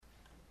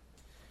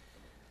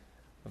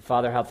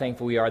Father, how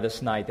thankful we are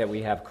this night that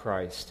we have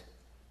Christ.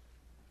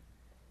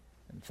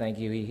 And thank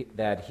you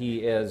that He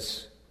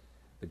is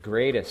the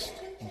greatest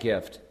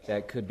gift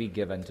that could be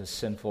given to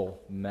sinful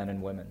men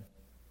and women.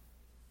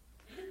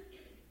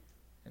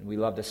 And we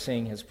love to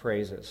sing His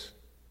praises.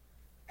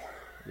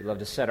 We love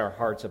to set our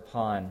hearts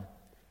upon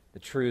the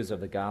truths of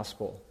the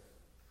gospel.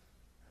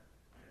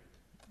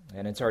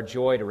 And it's our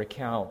joy to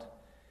recount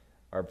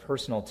our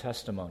personal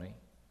testimony.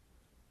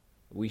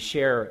 We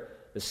share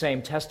the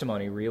same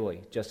testimony,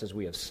 really, just as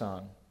we have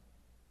sung.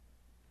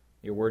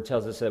 Your word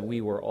tells us that we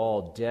were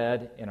all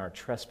dead in our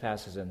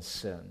trespasses and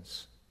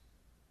sins.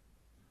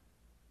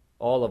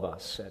 All of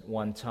us at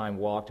one time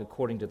walked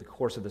according to the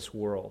course of this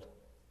world.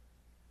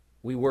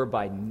 We were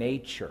by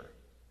nature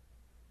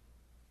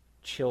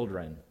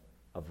children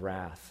of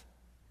wrath.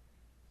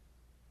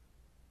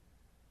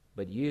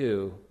 But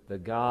you, the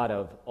God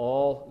of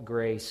all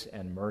grace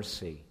and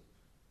mercy,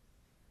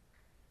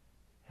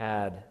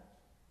 had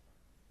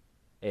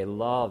a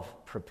love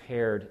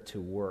prepared to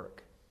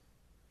work.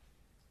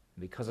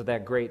 Because of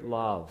that great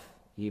love,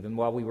 even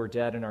while we were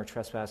dead in our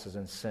trespasses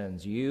and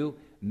sins, you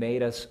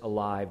made us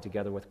alive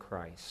together with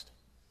Christ.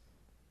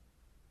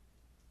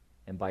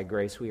 And by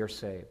grace we are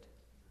saved.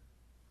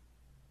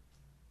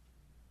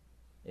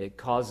 It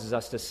causes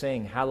us to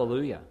sing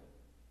hallelujah.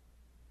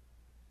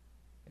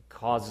 It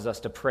causes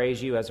us to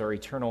praise you as our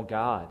eternal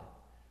God,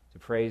 to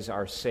praise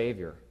our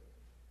Savior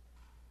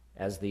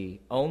as the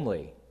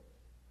only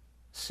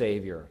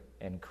Savior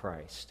in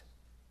Christ.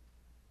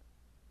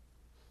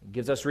 It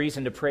gives us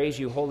reason to praise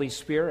you, Holy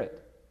Spirit.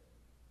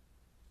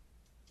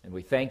 And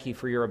we thank you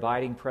for your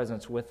abiding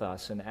presence with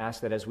us and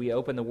ask that as we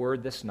open the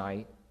Word this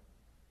night,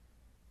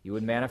 you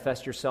would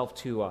manifest yourself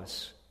to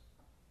us,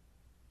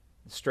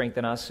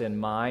 strengthen us in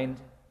mind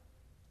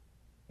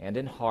and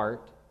in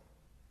heart,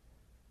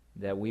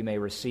 that we may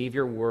receive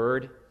your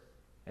Word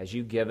as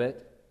you give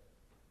it,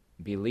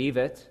 believe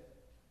it,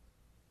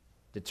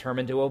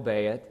 determined to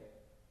obey it,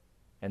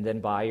 and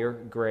then by your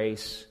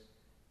grace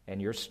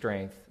and your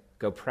strength,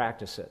 go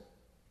practice it.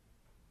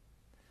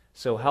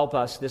 So help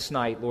us this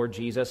night, Lord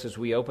Jesus, as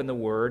we open the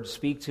Word.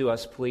 Speak to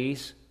us,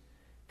 please.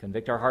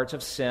 Convict our hearts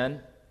of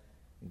sin.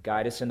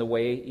 Guide us in the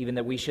way even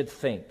that we should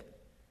think.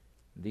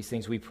 These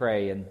things we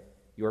pray in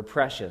your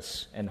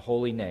precious and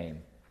holy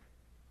name.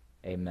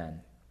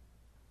 Amen.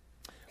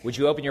 Would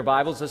you open your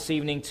Bibles this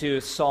evening to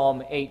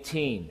Psalm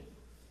 18?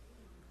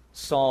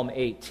 Psalm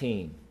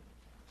 18.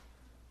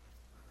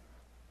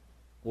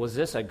 Was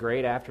this a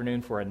great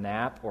afternoon for a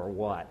nap or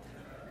what?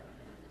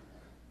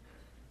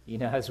 You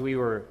know, as we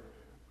were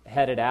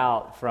headed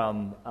out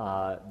from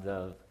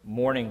the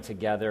morning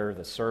together,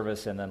 the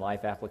service and then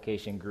life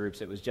application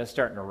groups, it was just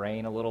starting to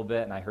rain a little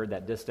bit, and I heard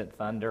that distant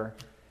thunder,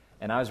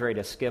 and I was ready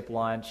to skip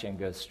lunch and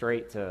go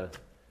straight to,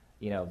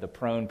 the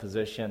prone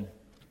position,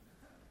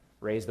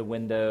 raise the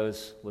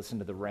windows, listen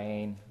to the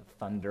rain, the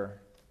thunder.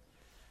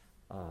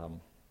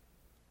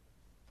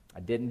 I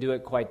didn't do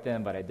it quite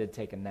then, but I did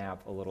take a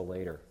nap a little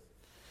later.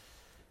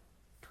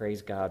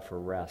 Praise God for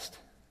rest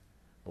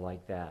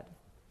like that.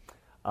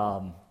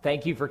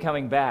 Thank you for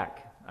coming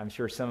back. I'm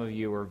sure some of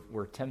you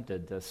were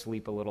tempted to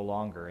sleep a little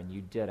longer, and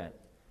you didn't.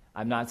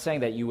 I'm not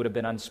saying that you would have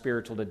been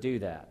unspiritual to do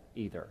that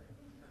either.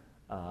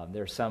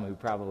 There are some who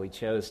probably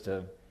chose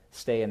to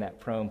stay in that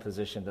prone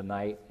position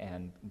tonight,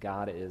 and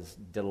God is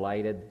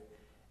delighted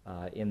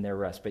in their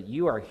rest. But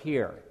you are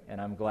here, and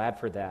I'm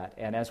glad for that.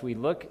 And as we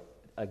look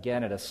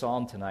again at a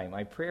psalm tonight,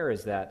 my prayer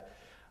is that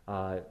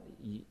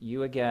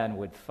you again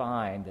would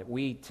find, that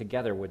we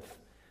together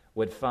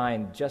would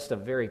find just a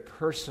very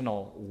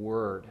personal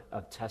word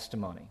of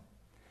testimony.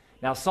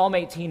 Now, Psalm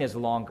 18 is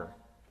longer,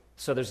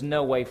 so there's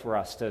no way for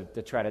us to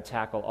try to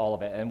tackle all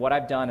of it. And what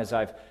I've done is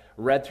I've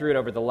read through it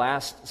over the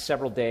last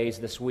several days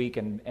this week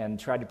and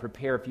tried to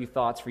prepare a few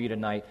thoughts for you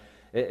tonight,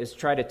 is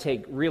try to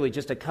take really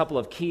just a couple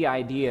of key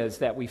ideas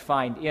that we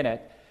find in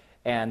it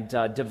and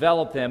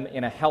develop them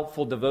in a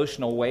helpful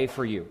devotional way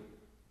for you.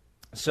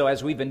 So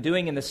as we've been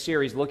doing in this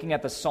series, looking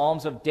at the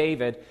Psalms of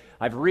David,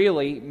 I've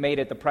really made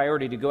it the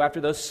priority to go after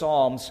those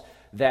Psalms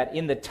that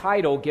in the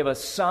title give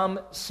us some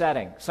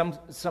setting,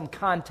 some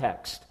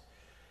context.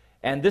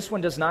 And this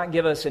one does not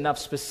give us enough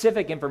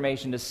specific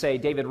information to say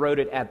David wrote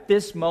it at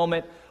this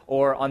moment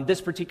or on this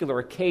particular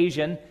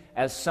occasion,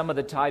 as some of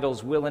the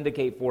titles will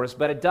indicate for us,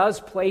 but it does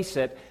place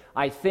it,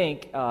 I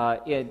think,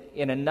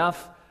 in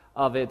enough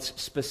of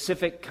its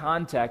specific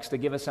context to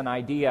give us an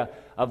idea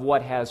of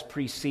what has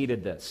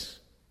preceded this.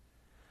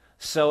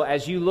 So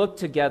as we look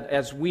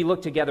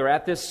together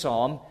at this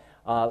psalm,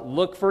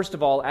 look first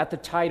of all at the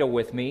title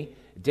with me.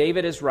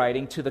 David is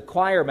writing to the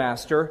choir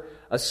master,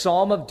 a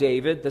psalm of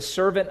David, the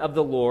servant of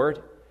the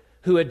Lord,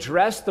 who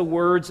addressed the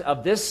words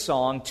of this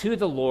song to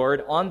the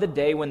Lord on the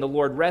day when the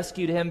Lord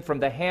rescued him from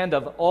the hand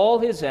of all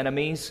his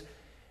enemies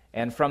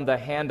and from the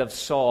hand of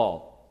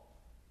Saul.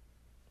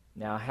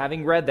 Now,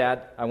 having read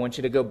that, I want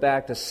you to go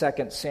back to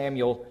 2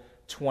 Samuel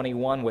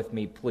 21 with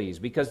me, please,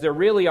 because there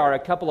really are a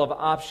couple of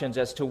options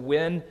as to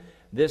when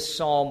this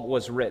psalm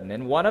was written.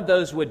 And one of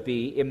those would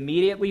be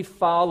immediately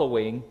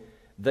following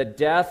the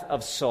death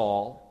of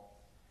Saul,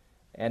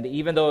 And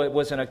even though it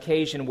was an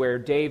occasion where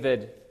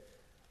David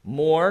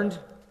mourned,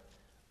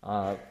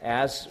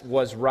 as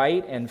was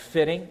right and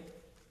fitting,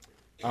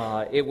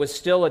 it was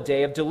still a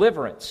day of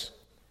deliverance.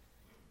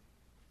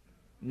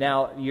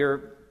 Now,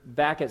 you're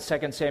back at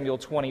 2 Samuel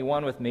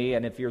 21 with me,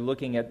 and if you're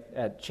looking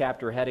at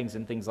chapter headings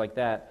and things like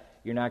that,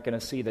 you're not going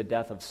to see the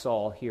death of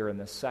Saul here in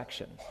this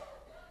section.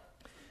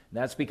 And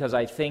that's because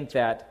I think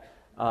that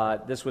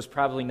this was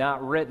probably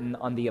not written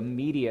on the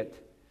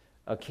immediate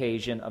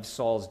occasion of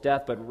Saul's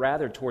death, but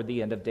rather toward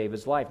the end of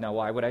David's life. Now,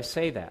 why would I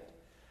say that?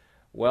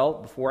 Well,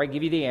 before I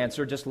give you the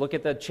answer, just look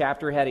at the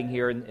chapter heading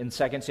here in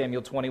 2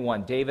 Samuel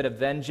 21. David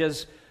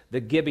avenges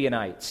the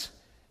Gibeonites.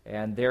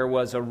 And there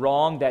was a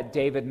wrong that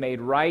David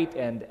made right,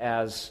 and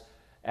as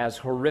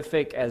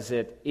horrific as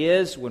it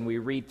is, when we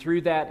read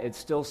through that, it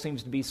still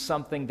seems to be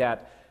something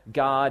that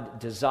God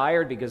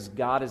desired, because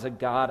God is a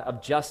God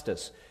of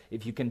justice.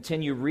 If you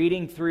continue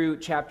reading through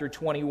chapter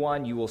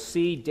 21, you will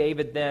see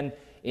David then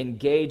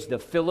engage the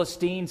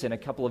Philistines in a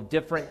couple of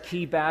different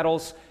key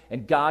battles,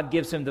 and God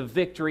gives him the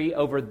victory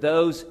over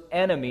those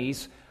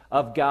enemies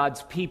of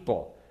God's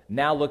people.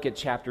 Now look at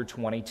chapter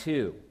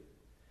 22.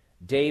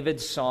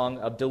 David's song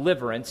of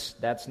deliverance.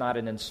 That's not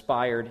an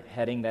inspired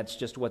heading. That's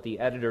just what the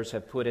editors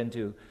have put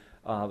into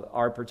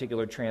our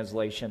particular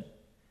translation.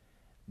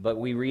 But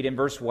we read in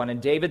verse 1,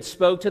 "And David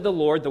spoke to the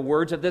Lord the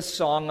words of this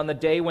song on the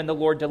day when the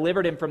Lord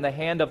delivered him from the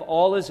hand of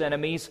all his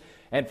enemies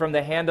and from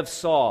the hand of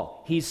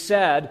Saul. He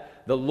said,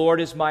 'The Lord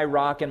is my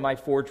rock and my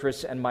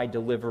fortress and my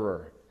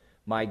deliverer,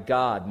 my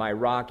God, my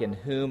rock in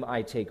whom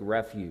I take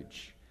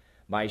refuge,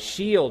 my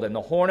shield and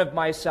the horn of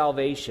my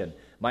salvation,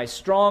 my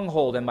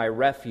stronghold and my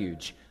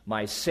refuge,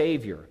 my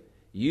Savior.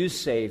 You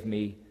save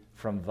me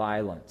from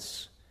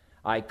violence.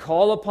 I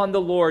call upon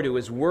the Lord who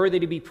is worthy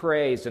to be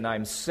praised, and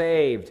I'm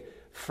saved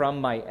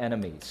from my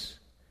enemies.'"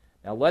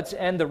 Now let's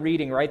end the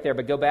reading right there,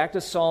 but go back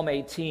to Psalm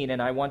 18,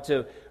 and I want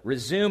to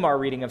resume our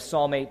reading of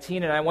Psalm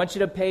 18, and I want you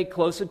to pay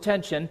close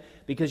attention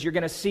because you're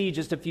going to see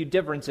just a few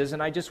differences,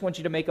 and I just want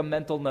you to make a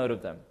mental note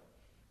of them.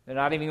 They're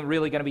not even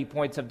really going to be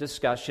points of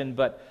discussion,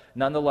 but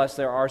nonetheless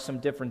there are some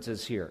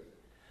differences here.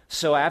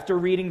 So after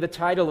reading the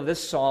title of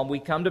this psalm, we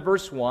come to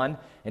verse 1,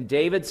 and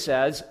David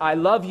says, "I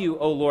love you,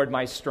 O Lord,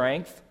 my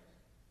strength."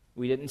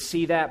 We didn't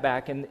see that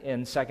back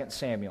in 2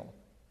 Samuel.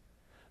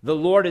 "The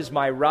Lord is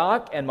my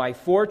rock and my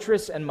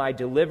fortress and my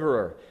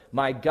deliverer,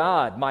 my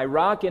God, my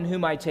rock in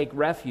whom I take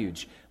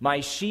refuge,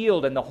 my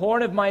shield and the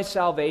horn of my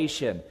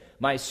salvation,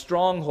 my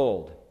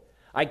stronghold.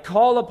 I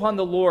call upon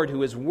the Lord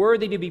who is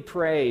worthy to be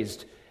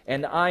praised,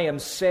 and I am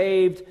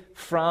saved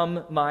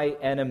from my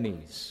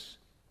enemies."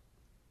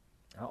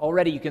 Now,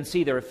 already you can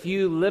see there are a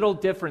few little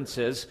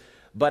differences,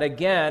 but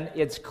again,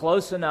 it's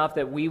close enough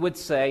that we would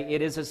say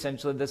it is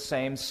essentially the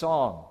same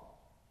song.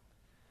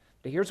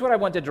 But here's what I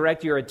want to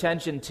direct your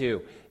attention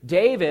to.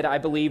 David, I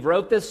believe,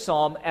 wrote this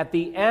psalm at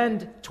the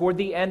end, toward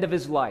the end of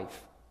his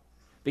life.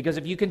 Because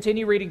if you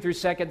continue reading through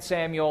 2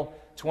 Samuel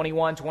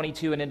 21,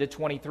 22, and into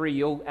 23,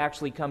 you'll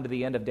actually come to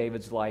the end of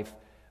David's life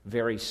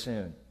very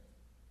soon.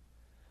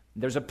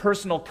 There's a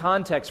personal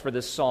context for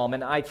this psalm,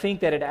 and I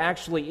think that it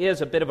actually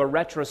is a bit of a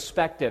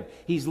retrospective.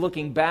 He's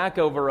looking back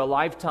over a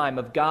lifetime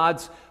of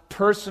God's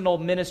personal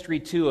ministry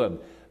to him.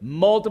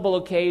 Multiple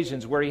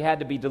occasions where he had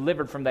to be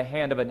delivered from the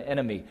hand of an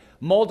enemy.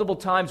 Multiple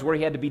times where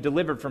he had to be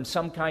delivered from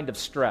some kind of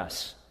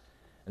stress.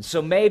 And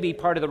so maybe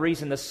part of the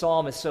reason the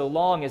psalm is so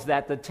long is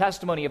that the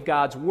testimony of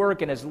God's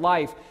work in his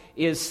life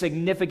is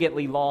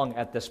significantly long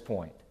at this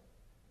point.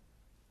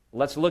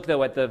 Let's look,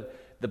 though, at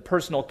the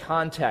personal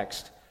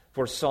context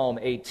for Psalm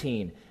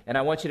 18. And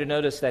I want you to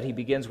notice that he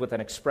begins with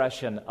an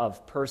expression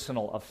of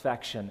personal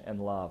affection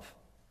and love.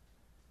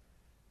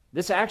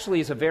 This actually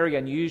is a very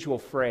unusual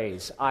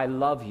phrase, "I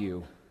love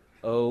you,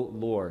 O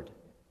Lord."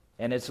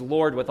 And it's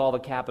Lord with all the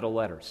capital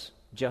letters.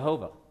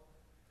 Jehovah,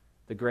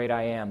 the great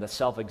I am, the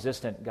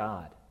self-existent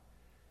God.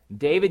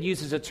 David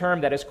uses a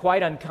term that is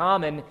quite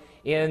uncommon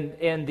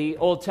in the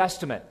Old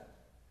Testament.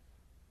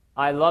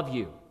 I love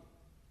you.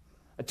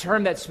 A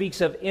term that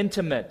speaks of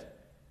intimate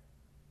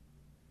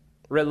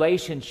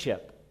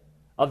relationship,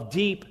 of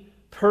deep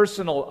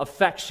personal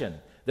affection.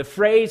 The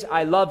phrase,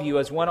 "I love you,"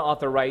 as one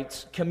author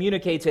writes,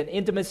 communicates an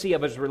intimacy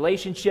of his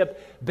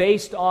relationship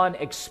based on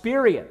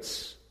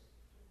experience.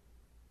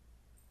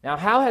 Now,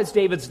 how has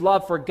David's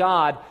love for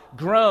God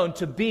grown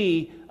to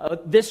be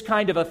this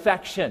kind of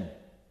affection?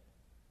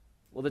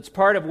 Well, that's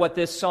part of what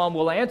this psalm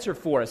will answer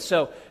for us.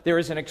 So there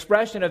is an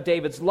expression of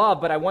David's love,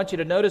 but I want you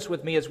to notice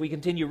with me as we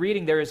continue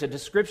reading, there is a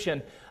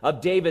description of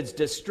David's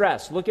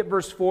distress. Look at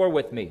verse 4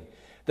 with me.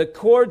 "The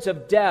cords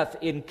of death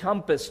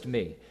encompassed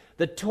me.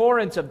 The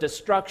torrents of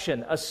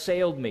destruction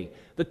assailed me.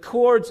 The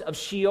cords of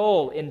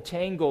Sheol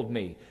entangled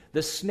me.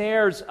 The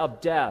snares of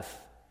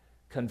death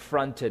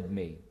confronted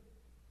me."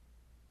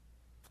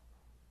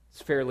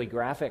 It's fairly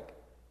graphic.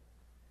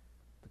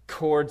 The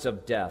cords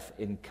of death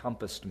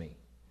encompassed me.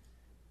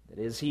 That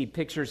is, he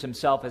pictures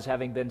himself as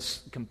having been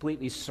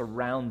completely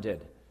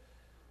surrounded.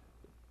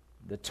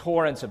 The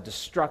torrents of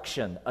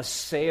destruction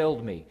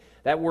assailed me.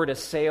 That word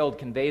assailed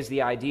conveys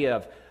the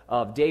idea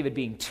of David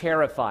being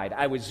terrified.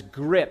 I was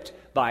gripped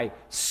by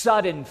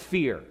sudden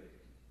fear.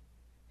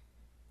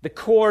 The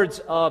cords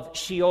of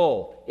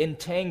Sheol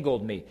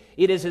entangled me.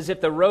 It is as if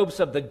the ropes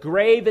of the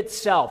grave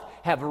itself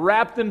have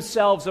wrapped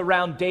themselves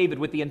around David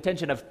with the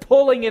intention of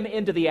pulling him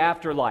into the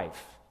afterlife.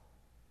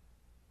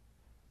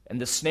 And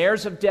the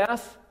snares of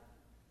death,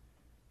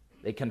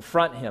 they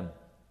confront him.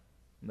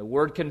 And the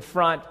word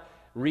confront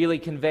really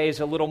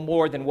conveys a little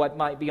more than what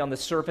might be on the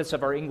surface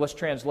of our English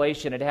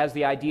translation. It has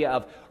the idea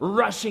of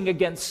rushing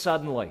against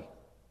suddenly.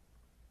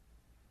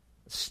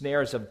 The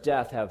snares of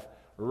death have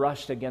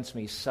rushed against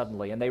me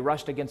suddenly, and they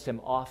rushed against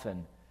him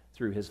often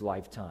through his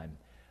lifetime.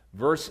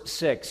 Verse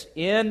 6,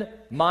 in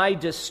my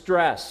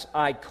distress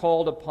I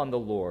called upon the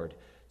Lord.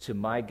 To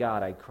my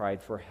God I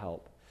cried for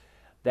help.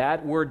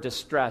 That word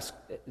distress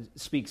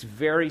speaks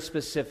very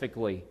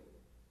specifically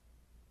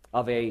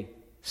of a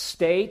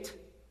state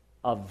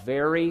of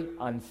very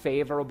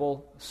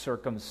unfavorable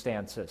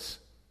circumstances.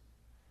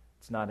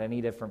 It's not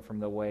any different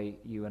from the way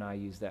you and I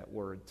use that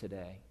word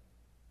today.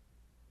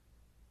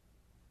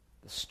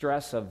 The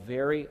stress of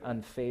very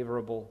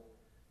unfavorable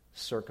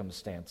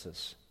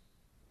circumstances.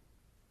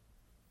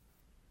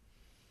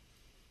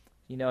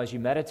 You know, as you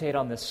meditate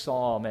on this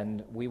psalm,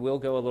 and we will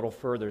go a little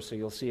further so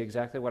you'll see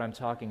exactly what I'm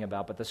talking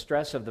about, but the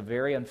stress of the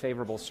very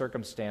unfavorable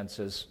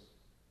circumstances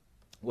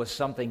was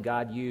something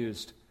God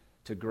used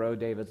to grow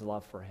David's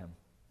love for him.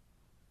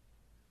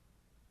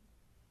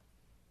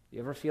 You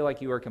ever feel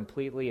like you are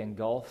completely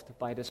engulfed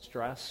by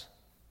distress?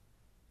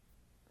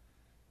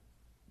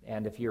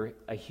 And if you're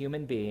a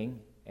human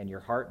being and your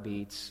heart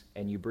beats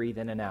and you breathe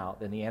in and out,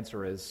 then the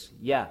answer is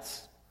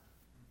yes.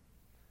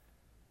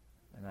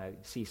 And I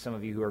see some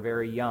of you who are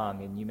very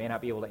young, and you may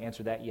not be able to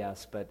answer that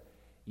yes, but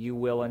you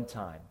will in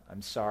time.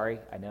 I'm sorry.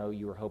 I know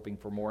you were hoping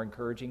for more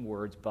encouraging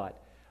words,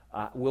 but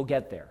we'll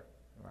get there.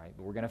 Right?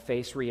 But we're going to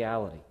face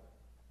reality.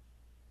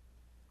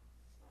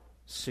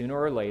 Sooner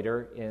or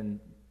later in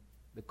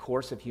the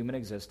course of human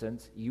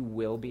existence, you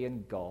will be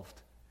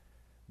engulfed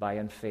by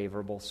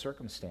unfavorable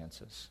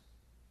circumstances.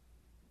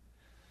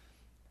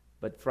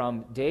 But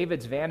from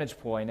David's vantage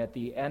point, at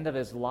the end of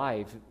his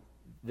life,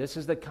 this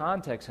is the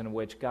context in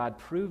which God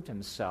proved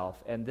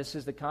himself, and this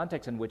is the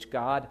context in which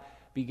God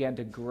began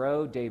to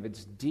grow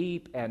David's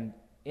deep and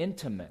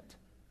intimate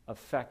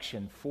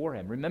affection for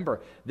him.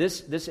 Remember,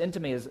 this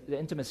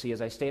intimacy,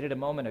 as I stated a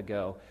moment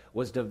ago,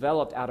 was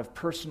developed out of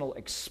personal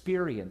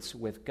experience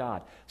with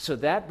God. So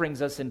that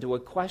brings us into a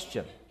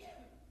question.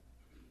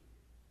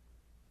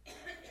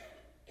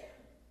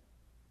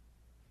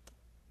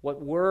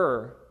 What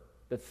were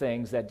the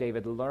things that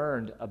David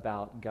learned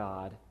about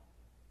God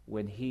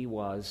when he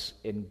was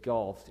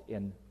engulfed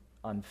in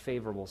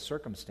unfavorable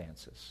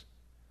circumstances?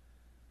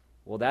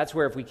 Well, that's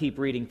where, if we keep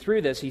reading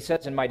through this, he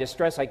says, in my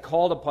distress I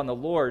called upon the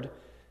Lord.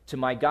 To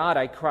my God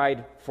I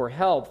cried for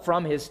help.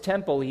 From his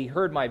temple he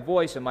heard my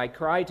voice, and my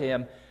cry to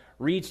him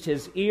reached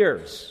his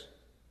ears.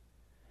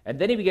 And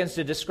then he begins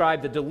to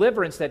describe the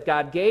deliverance that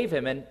God gave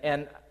him.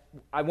 And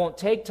I won't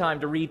take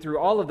time to read through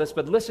all of this,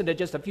 but listen to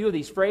just a few of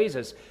these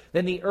phrases.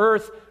 Then the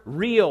earth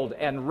reeled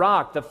and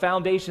rocked. The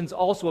foundations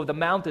also of the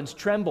mountains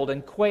trembled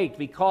and quaked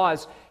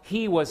because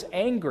he was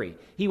angry.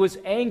 He was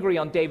angry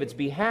on David's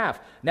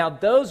behalf. Now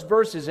those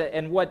verses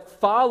and what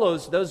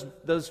follows,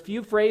 those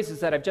few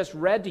phrases that I've just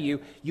read to you,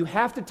 you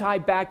have to tie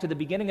back to the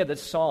beginning of the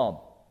psalm.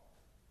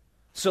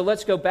 So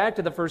let's go back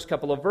to the first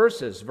couple of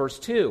verses. Verse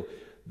 2,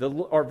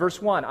 or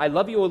verse 1, I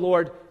love you, O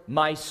Lord,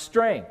 my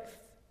strength.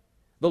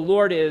 The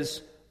Lord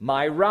is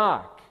my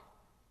rock,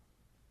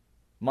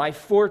 my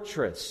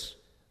fortress,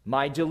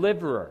 my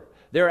deliverer.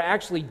 There are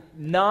actually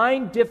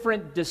 9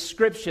 different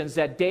descriptions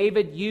that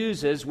David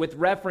uses with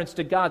reference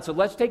to God. So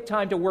let's take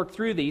time to work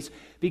through these,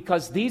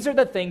 because these are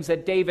the things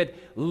that David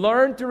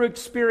learned through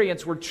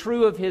experience were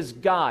true of his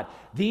God.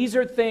 These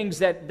are things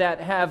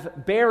that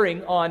have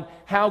bearing on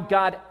how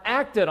God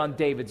acted on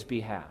David's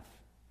behalf.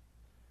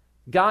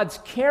 God's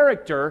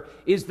character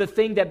is the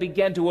thing that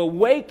began to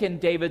awaken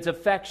David's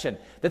affection,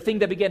 the thing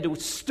that began to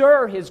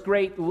stir his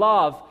great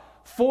love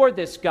for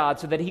this God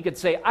so that he could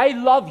say, I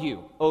love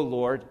you, O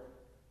Lord.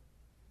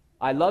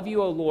 I love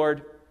you, O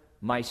Lord,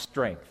 my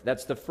strength.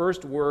 That's the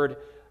first word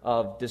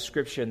of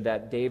description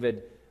that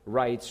David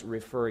writes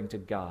referring to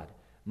God.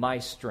 My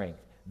strength,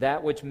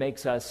 that which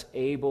makes us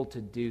able to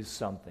do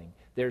something.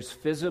 There's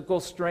physical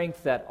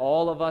strength that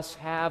all of us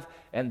have,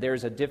 and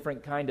there's a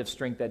different kind of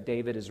strength that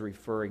David is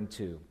referring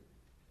to.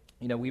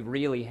 You know, we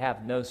really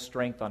have no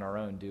strength on our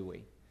own, do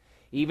we?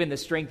 Even the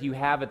strength you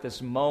have at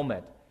this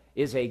moment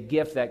is a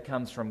gift that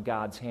comes from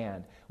God's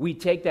hand. We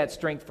take that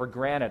strength for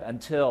granted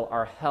until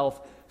our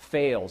health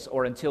fails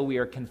or until we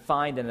are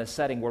confined in a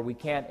setting where we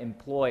can't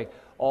employ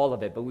all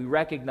of it. But we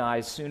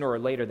recognize sooner or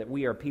later that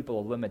we are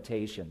people of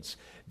limitations.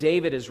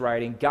 David is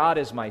writing, God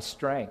is my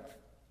strength.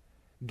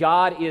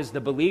 God is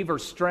the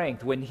believer's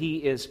strength when he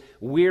is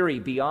weary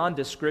beyond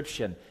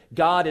description.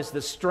 God is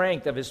the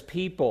strength of his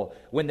people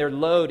when their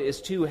load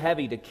is too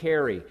heavy to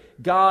carry.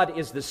 God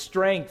is the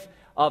strength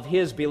of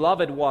his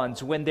beloved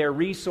ones when their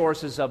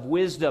resources of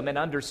wisdom and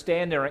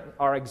understanding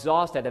are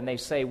exhausted and they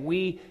say,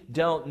 we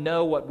don't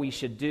know what we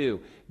should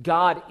do.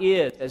 God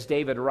is, as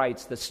David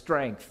writes, the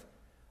strength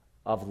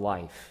of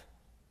life.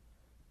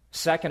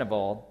 Second of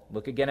all,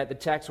 look again at the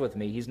text with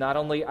me. He's not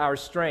only our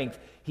strength,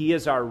 he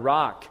is our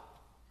rock.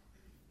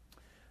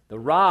 The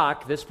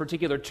rock, this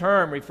particular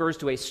term, refers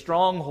to a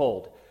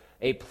stronghold,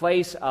 a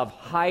place of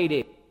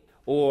hiding,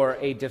 or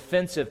a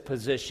defensive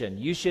position.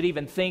 You should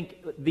even think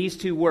these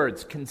two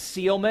words,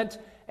 concealment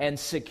and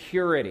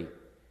security.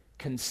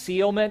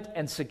 Concealment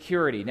and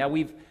security. Now,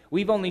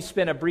 we've only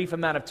spent a brief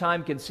amount of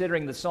time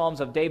considering the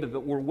Psalms of David,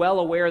 but we're well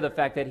aware of the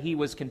fact that he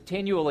was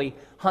continually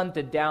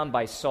hunted down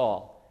by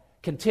Saul,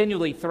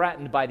 continually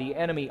threatened by the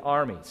enemy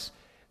armies.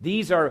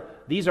 These are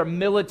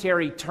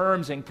military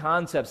terms and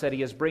concepts that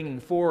he is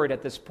bringing forward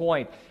at this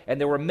point, and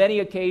there were many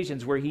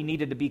occasions where he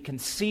needed to be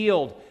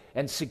concealed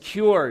and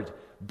secured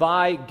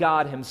by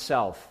God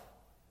himself.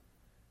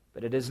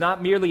 But it is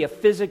not merely a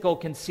physical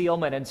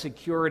concealment and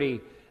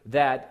security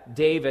that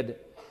David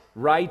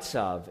writes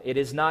of. It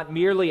is not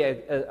merely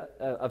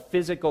a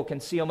physical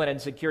concealment and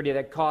security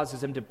that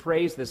causes him to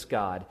praise this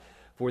God.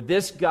 For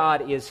this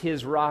God is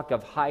his rock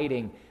of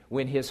hiding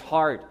when his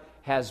heart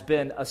has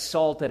been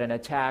assaulted and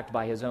attacked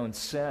by his own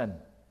sin.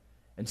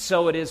 And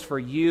so it is for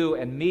you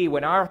and me.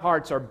 When our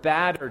hearts are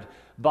battered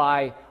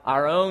by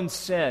our own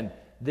sin,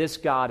 this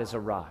God is a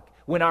rock.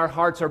 When our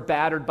hearts are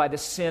battered by the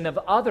sin of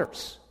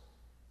others,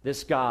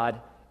 this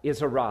God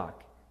is a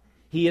rock.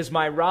 He is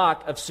my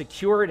rock of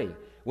security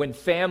when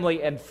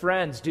family and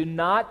friends do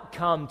not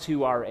come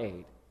to our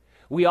aid.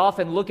 We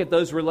often look at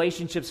those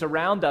relationships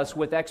around us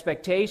with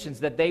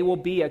expectations that they will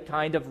be a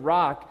kind of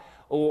rock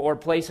or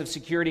place of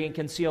security and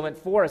concealment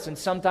for us, and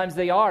sometimes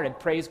they are, and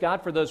praise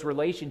God for those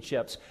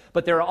relationships.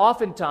 But there are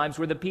often times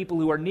where the people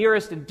who are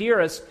nearest and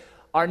dearest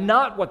are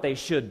not what they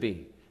should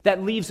be.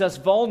 That leaves us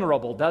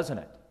vulnerable, doesn't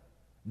it?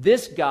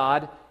 This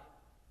God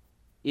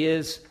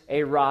is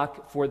a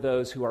rock for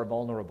those who are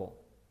vulnerable.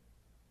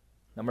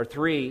 Number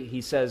 3,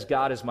 he says,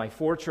 God is my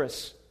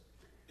fortress,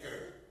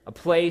 a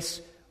place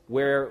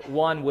where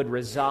one would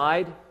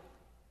reside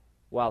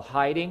while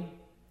hiding.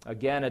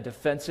 Again, a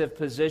defensive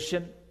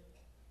position.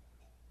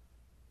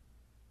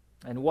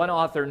 And one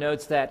author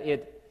notes that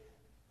it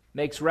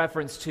makes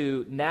reference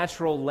to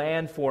natural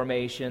land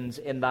formations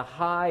in the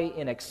high,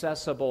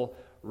 inaccessible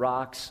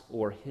rocks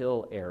or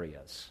hill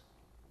areas.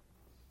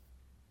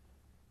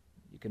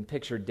 You can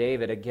picture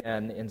David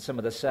again in some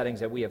of the settings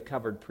that we have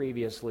covered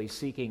previously,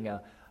 seeking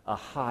a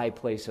high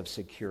place of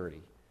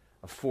security,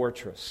 a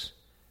fortress.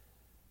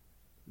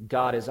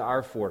 God is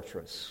our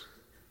fortress.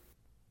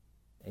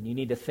 And you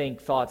need to think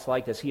thoughts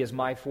like this. He is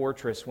my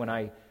fortress when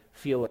I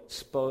feel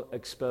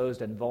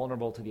exposed and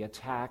vulnerable to the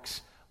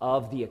attacks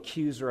of the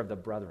accuser of the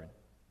brethren.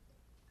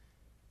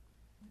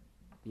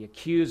 The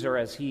accuser,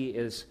 as he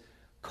is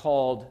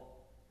called,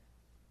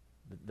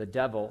 the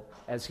devil,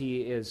 as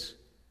he is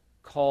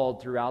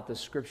called throughout the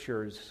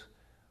Scriptures,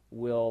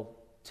 will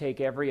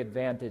take every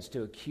advantage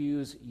to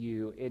accuse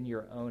you in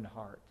your own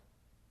heart.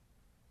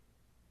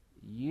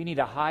 You need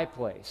a high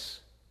place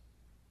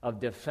of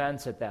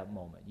defense at that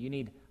moment. You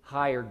need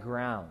higher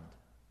ground.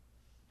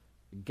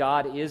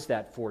 God is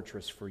that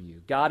fortress for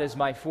you. God is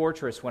my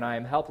fortress when I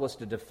am helpless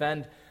to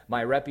defend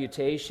my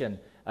reputation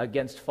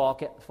against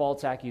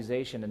false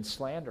accusation and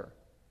slander.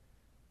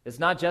 It's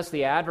not just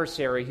the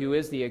adversary who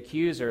is the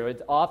accuser.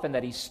 It's often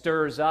that he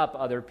stirs up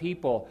other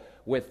people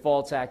with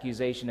false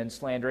accusation and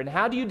slander. And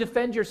how do you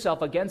defend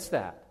yourself against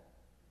that?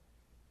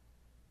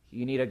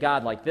 You need a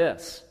God like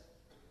this.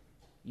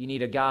 You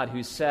need a God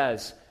who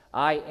says,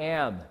 I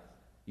am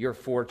your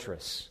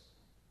fortress.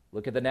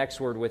 Look at the next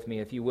word with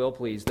me, if you will,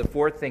 please. The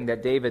fourth thing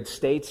that David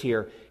states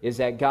here is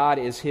that God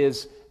is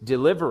his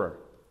deliverer,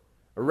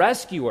 a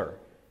rescuer,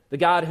 the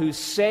God who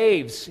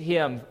saves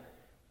him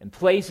and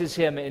places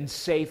him in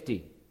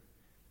safety.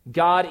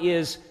 God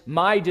is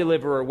my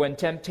deliverer when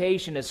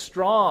temptation is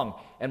strong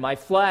and my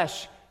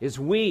flesh is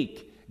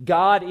weak.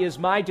 God is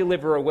my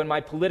deliverer when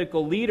my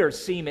political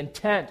leaders seem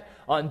intent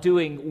on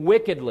doing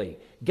wickedly.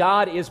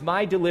 God is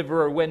my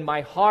deliverer when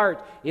my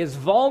heart is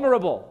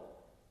vulnerable.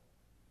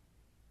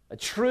 A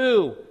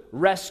true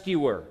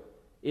rescuer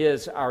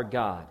is our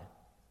God.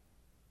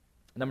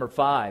 Number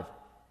 5,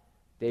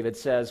 David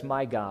says,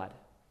 my God,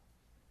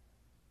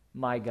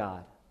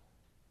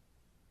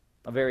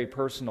 a very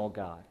personal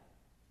God.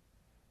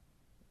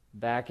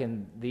 Back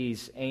in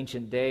these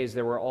ancient days,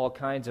 there were all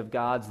kinds of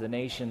gods the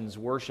nations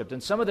worshipped,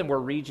 and some of them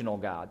were regional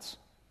gods.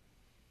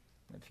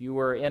 If you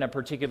were in a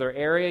particular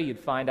area, you'd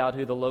find out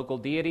who the local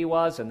deity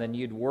was, and then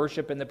you'd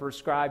worship in the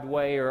prescribed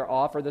way, or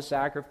offer the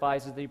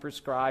sacrifices that you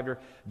prescribed, or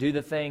do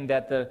the thing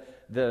that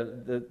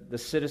the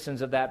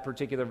citizens of that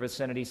particular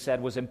vicinity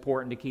said was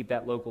important to keep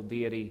that local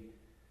deity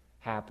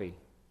happy.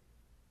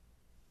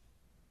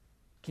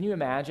 Can you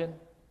imagine?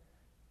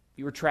 If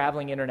you were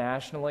traveling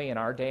internationally in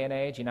our day and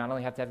age, you not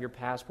only have to have your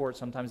passport,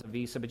 sometimes a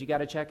visa, but you got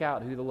to check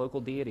out who the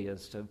local deity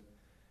is to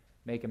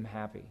make him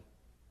happy.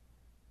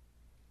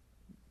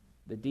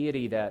 The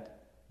deity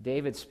that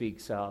David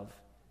speaks of,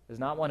 is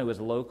not one who is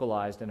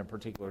localized in a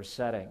particular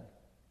setting.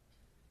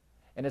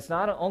 And it's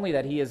not only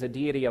that he is a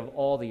deity of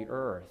all the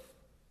earth.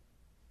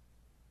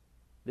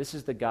 This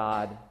is the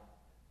God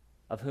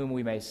of whom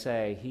we may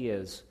say, he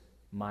is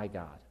my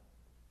God,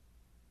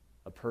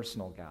 a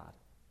personal God,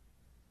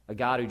 a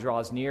God who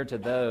draws near to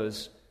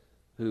those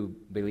who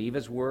believe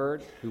his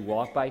word, who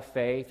walk by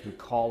faith, who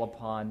call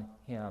upon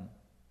him.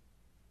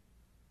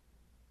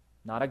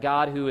 Not a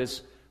God who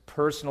is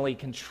personally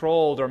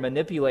controlled or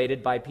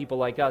manipulated by people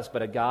like us,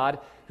 but a God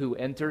who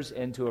enters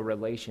into a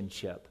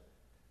relationship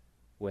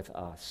with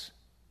us.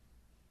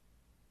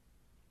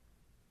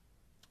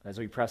 As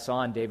we press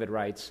on, David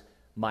writes,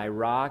 my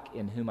rock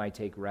in whom I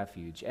take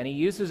refuge. And he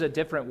uses a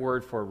different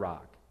word for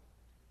rock.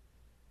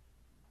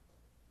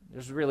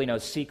 There's really no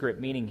secret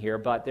meaning here,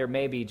 but there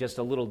may be just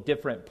a little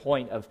different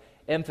point of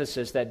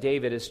emphasis that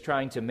David is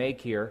trying to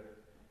make here.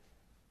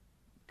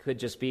 Could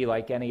just be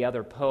like any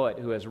other poet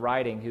who is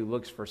writing who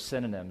looks for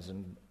synonyms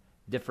and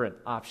different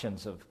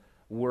options of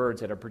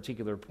words at a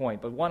particular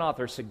point. But one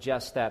author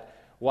suggests that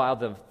while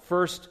the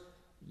first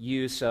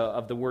use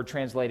of the word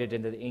translated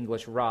into the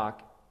English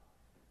rock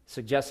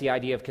suggests the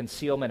idea of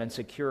concealment and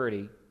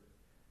security,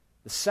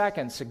 the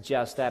second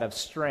suggests that of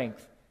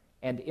strength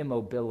and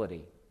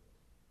immobility,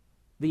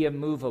 the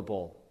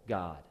immovable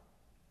God.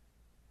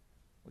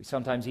 We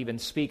sometimes even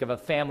speak of a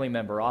family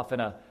member, often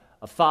a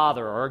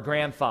father or a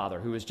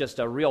grandfather who is just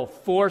a real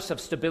force of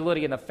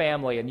stability in the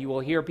family, and you will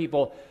hear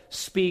people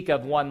speak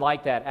of one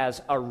like that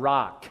as a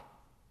rock.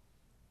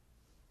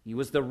 He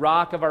was the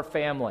rock of our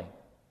family.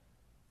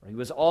 He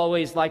was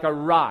always like a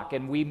rock,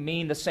 and we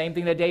mean the same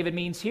thing that David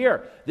means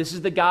here. This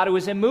is the God who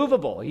is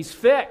immovable. He's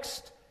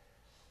fixed.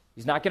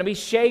 He's not going to be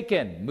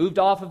shaken, moved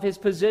off of his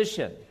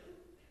position.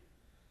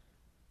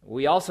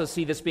 We also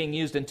see this being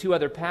used in two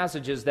other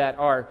passages that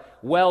are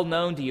well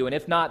known to you, and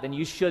if not, then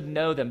you should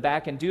know them.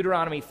 Back in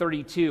Deuteronomy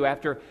 32,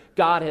 after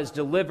God has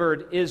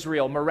delivered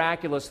Israel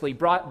miraculously,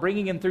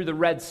 bringing him through the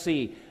Red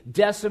Sea,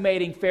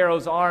 decimating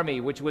Pharaoh's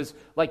army, which was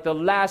like the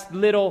last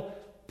little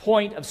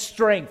point of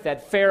strength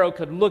that Pharaoh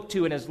could look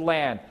to in his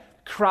land.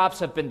 Crops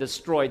have been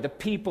destroyed. The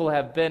people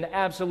have been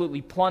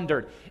absolutely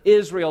plundered.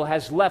 Israel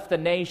has left the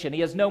nation.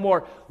 He has no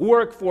more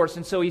workforce,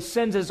 and so he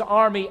sends his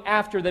army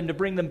after them to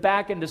bring them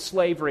back into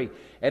slavery.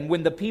 And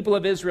when the people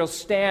of Israel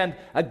stand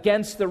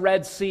against the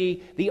Red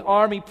Sea, the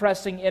army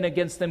pressing in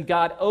against them,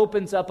 God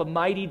opens up a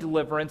mighty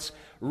deliverance,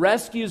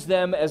 rescues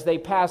them as they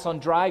pass on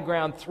dry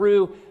ground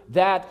through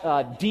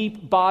that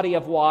deep body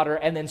of water,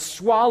 and then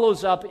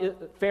swallows up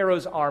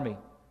Pharaoh's army.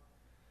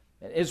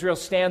 And Israel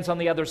stands on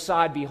the other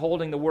side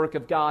beholding the work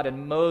of God,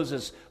 and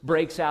Moses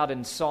breaks out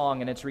in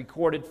song, and it's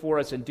recorded for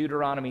us in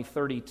Deuteronomy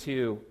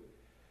 32.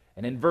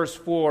 And in verse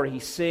 4 he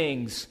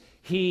sings,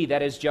 he,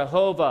 that is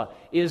Jehovah,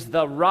 is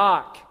the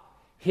rock.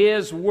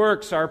 His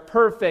works are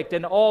perfect,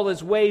 and all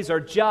his ways are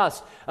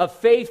just. A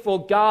faithful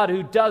God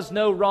who does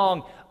no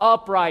wrong,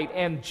 upright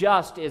and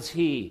just is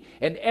he.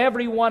 And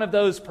every one of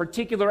those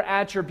particular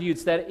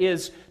attributes that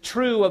is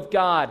true of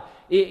God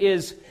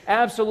is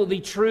absolutely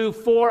true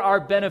for our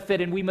benefit,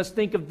 and we must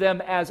think of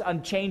them as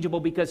unchangeable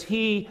because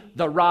he,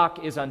 the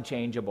rock, is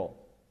unchangeable.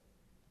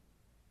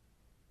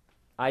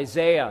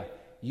 Isaiah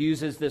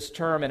uses this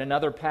term in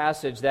another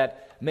passage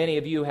that many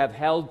of you have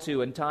held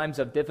to in times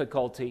of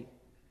difficulty.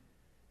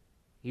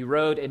 He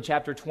wrote in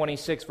chapter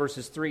 26,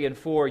 verses 3 and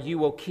 4, you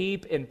will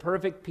keep in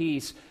perfect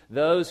peace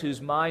those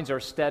whose minds are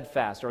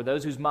steadfast, or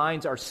those whose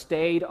minds are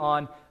stayed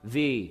on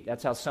thee.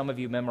 That's how some of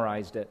you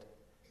memorized it.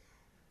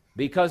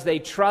 Because they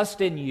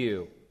trust in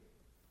you.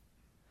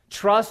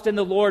 Trust in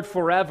the Lord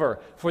forever,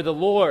 for the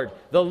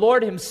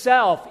Lord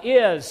himself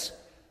is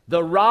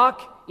the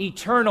rock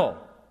eternal.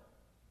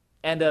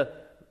 And a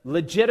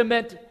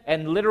legitimate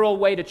and literal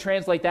way to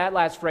translate that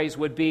last phrase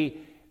would be,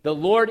 the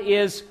Lord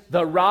is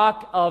the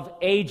rock of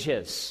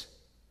ages.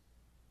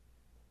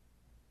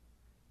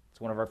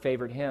 It's one of our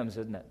favorite hymns,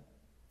 isn't it?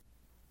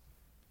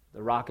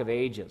 The rock of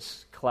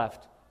ages,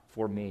 cleft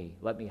for me.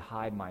 Let me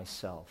hide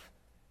myself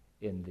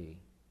in thee.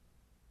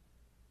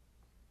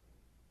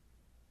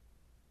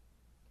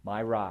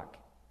 My rock,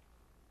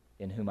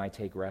 in whom I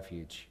take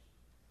refuge.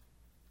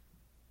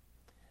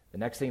 The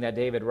next thing that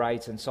David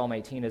writes in Psalm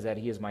 18 is that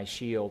he is my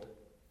shield.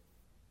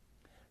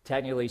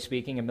 Technically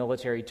speaking, in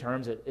military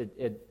terms,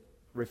 it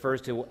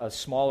refers to a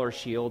smaller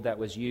shield that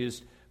was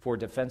used for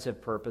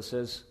defensive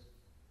purposes,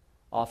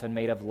 often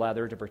made of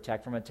leather to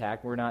protect from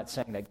attack. We're not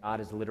saying that God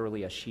is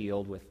literally a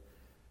shield with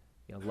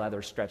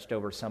leather stretched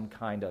over some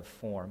kind of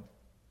form,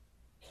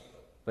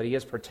 but he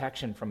is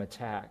protection from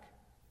attack.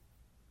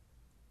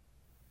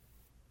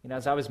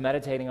 As I was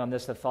meditating on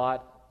this, the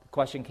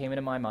question came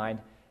into my mind,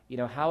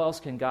 how else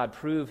can God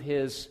prove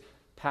his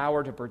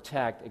power to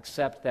protect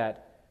except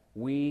that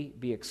we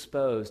be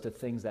exposed to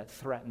things that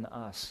threaten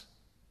us?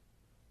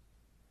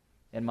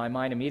 And my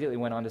mind immediately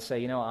went on to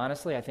say,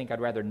 honestly, I think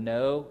I'd rather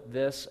know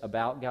this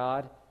about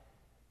God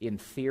in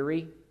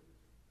theory,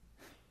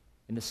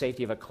 in the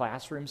safety of a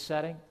classroom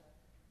setting,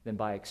 than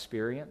by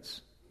experience.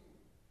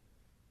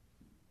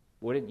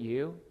 Wouldn't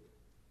you?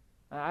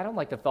 I don't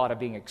like the thought of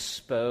being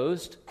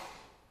exposed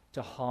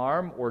to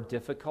harm or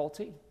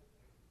difficulty.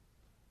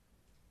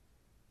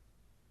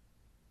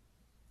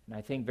 And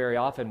I think very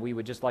often we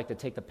would just like to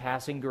take the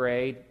passing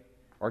grade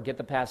or get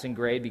the passing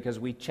grade because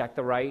we checked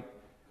the right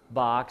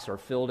box or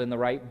filled in the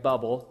right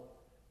bubble,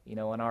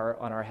 on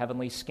our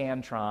heavenly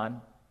Scantron.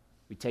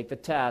 We take the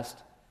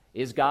test.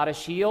 Is God a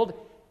shield?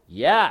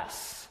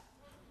 Yes.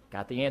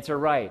 Got the answer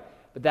right.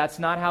 But that's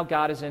not how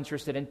God is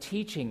interested in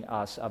teaching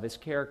us of his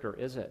character,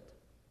 is it?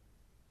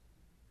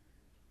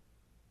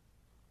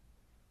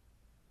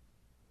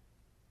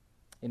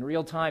 In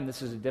real time,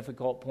 this is a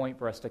difficult point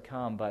for us to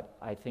come, but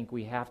I think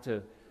we have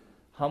to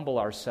humble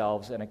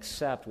ourselves and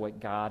accept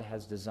what God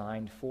has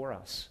designed for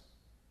us,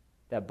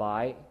 that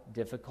by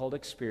difficult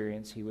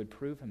experience, he would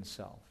prove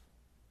himself.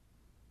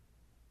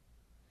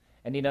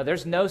 And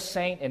there's no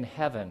saint in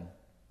heaven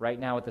right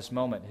now at this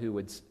moment who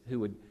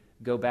would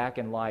go back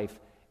in life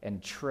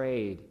and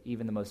trade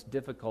even the most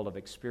difficult of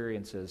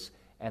experiences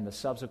and the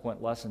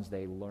subsequent lessons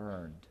they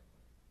learned.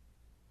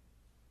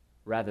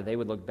 Rather, they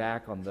would look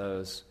back on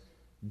those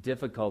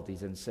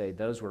difficulties and say,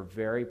 those were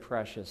very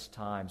precious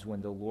times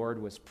when the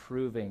Lord was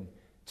proving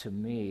to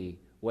me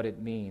what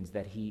it means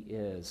that he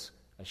is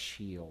a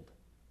shield.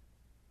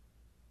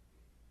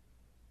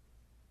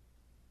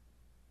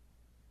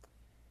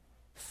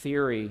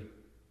 Theory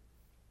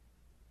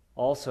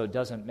also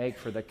doesn't make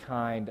for the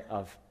kind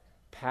of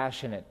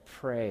passionate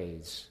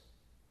praise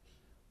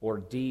or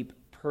deep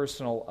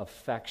personal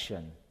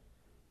affection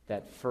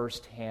that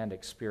first-hand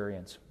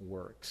experience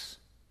works.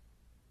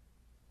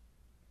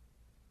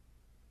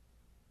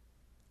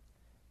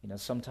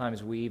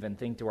 Sometimes we even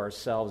think to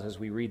ourselves as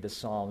we read the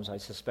Psalms, I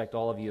suspect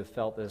all of you have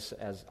felt this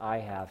as I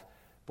have,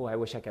 boy, I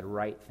wish I could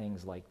write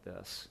things like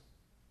this.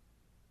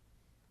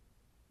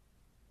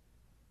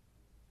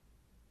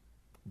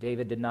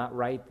 David did not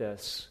write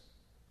this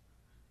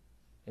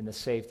in the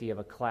safety of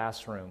a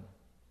classroom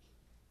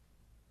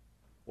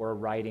or a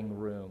writing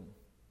room.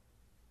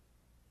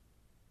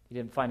 He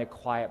didn't find a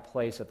quiet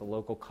place at the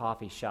local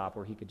coffee shop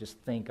where he could just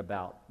think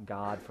about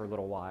God for a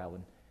little while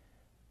and,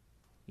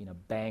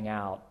 bang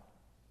out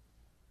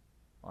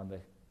on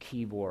the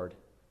keyboard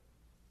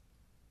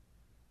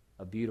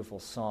a beautiful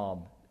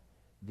psalm.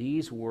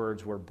 These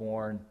words were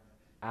born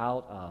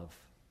out of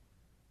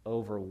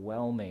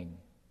overwhelming,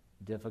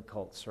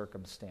 difficult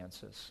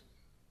circumstances.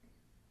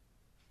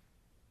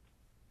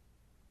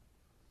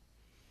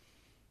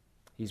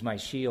 He's my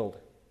shield.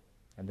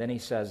 And then he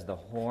says, the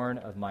horn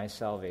of my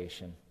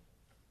salvation.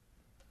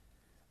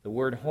 The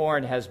word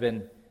horn has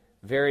been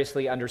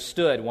variously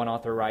understood, one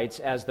author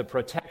writes, as the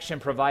protection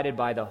provided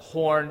by the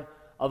horn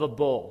of a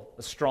bull,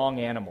 a strong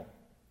animal.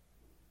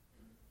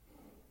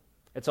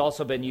 It's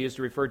also been used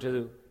to refer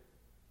to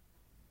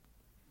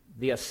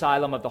the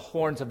asylum of the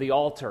horns of the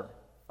altar.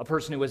 A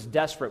person who was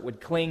desperate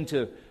would cling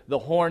to the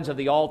horns of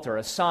the altar,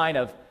 a sign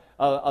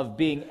of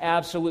being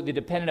absolutely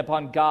dependent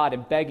upon God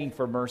and begging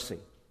for mercy.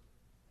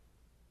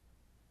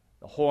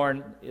 The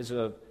horn is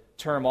a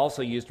term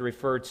also used to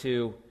refer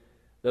to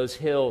those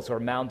hills or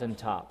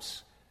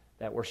mountaintops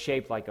that were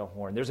shaped like a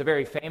horn. There's a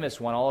very famous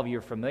one, all of you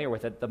are familiar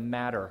with it, the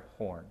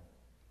Matterhorn.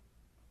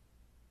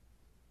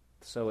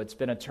 So it's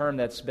been a term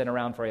that's been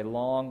around for a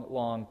long,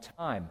 long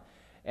time.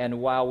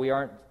 And while we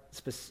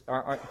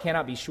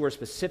cannot be sure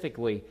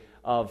specifically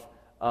of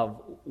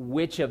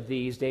which of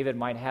these David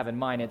might have in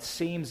mind, it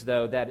seems,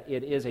 though, that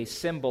it is a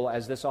symbol,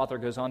 as this author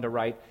goes on to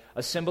write,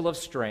 a symbol of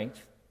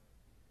strength,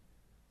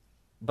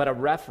 but a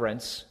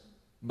reference,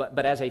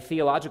 but as a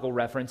theological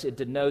reference, it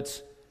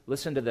denotes,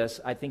 listen to this,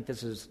 I think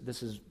this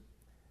is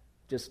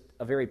just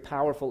a very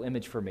powerful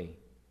image for me.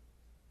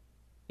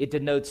 It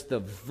denotes the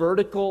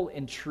vertical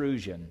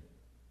intrusion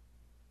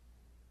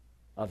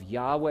of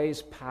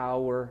Yahweh's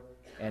power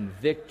and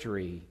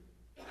victory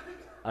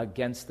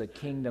against the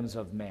kingdoms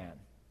of man.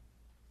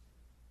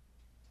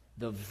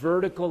 The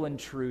vertical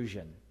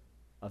intrusion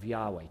of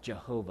Yahweh,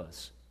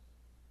 Jehovah's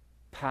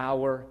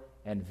power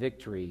and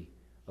victory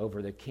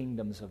over the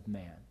kingdoms of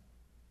man.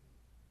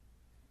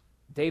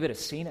 David has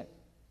seen it.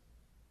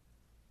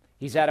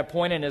 He's at a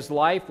point in his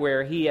life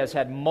where he has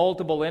had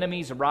multiple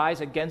enemies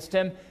arise against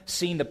him,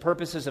 seen the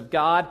purposes of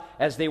God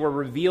as they were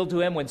revealed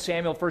to him when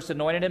Samuel first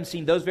anointed him,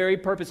 seen those very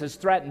purposes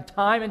threatened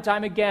time and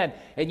time again,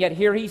 and yet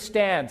here he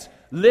stands,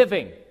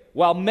 living,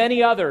 while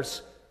many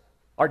others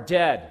are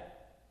dead.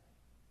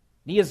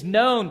 He has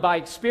known by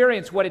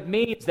experience what it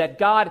means that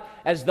God,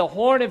 as the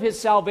horn of his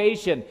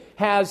salvation,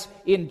 has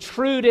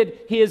intruded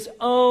his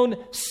own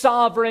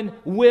sovereign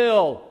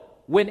will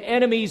when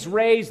enemies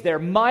raise their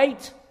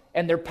might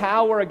and their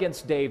power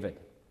against David.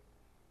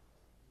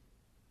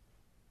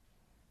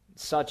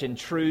 Such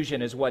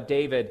intrusion is what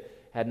David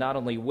had not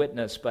only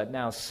witnessed, but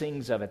now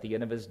sings of at the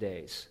end of his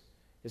days.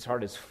 His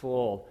heart is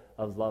full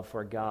of love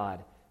for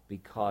God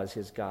because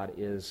his God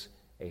is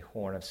a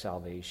horn of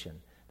salvation.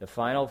 The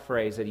final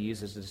phrase that he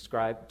uses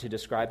to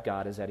describe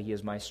God is that he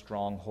is my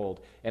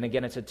stronghold. And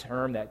again, it's a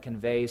term that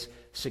conveys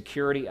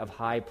security of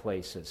high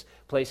places,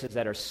 places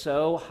that are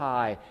so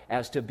high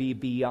as to be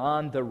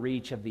beyond the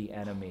reach of the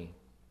enemy.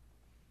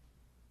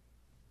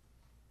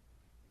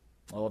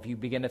 Well, if you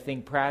begin to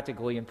think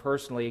practically and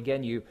personally,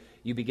 again, you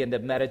begin to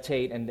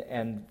meditate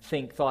and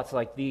think thoughts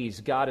like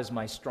these. God is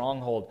my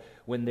stronghold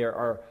when there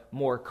are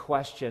more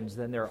questions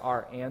than there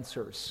are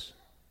answers.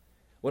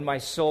 When my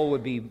soul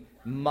would be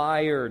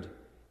mired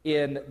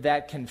in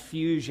that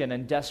confusion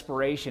and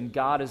desperation,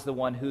 God is the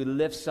one who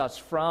lifts us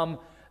from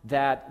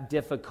that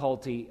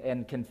difficulty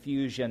and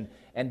confusion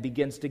and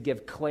begins to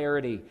give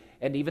clarity.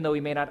 And even though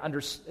he may not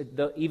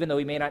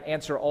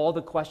answer all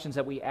the questions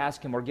that we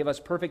ask him or give us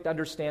perfect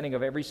understanding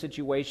of every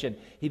situation,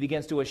 he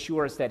begins to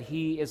assure us that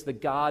he is the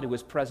God who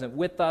is present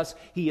with us.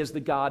 He is the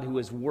God who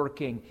is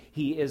working.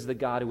 He is the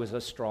God who is a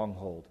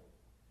stronghold.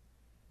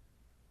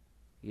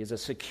 He is a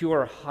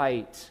secure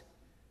height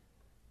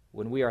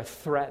when we are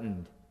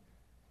threatened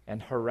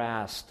and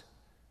harassed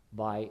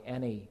by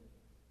any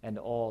and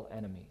all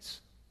enemies.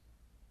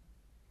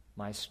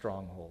 My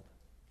stronghold.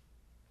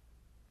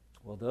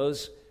 Well,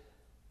 those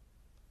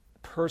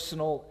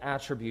personal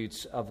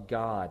attributes of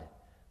God,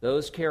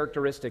 those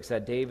characteristics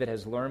that David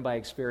has learned by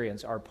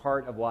experience, are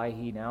part of why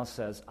he now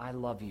says, I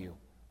love you,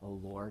 O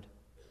Lord.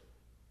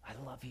 I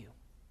love you.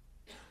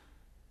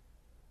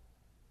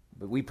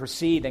 But we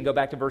proceed and go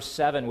back to verse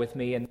 7 with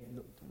me, and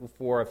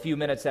for a few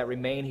minutes that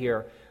remain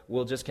here,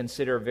 we'll just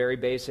consider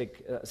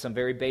some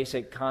very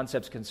basic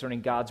concepts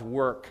concerning God's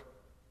work.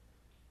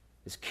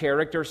 His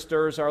character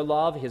stirs our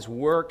love. His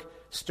work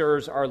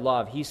stirs our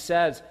love. He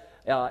says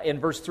in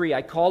verse 3,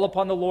 I call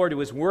upon the Lord who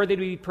is worthy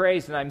to be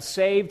praised, and I'm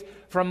saved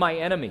from my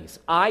enemies.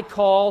 I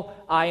call,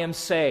 I am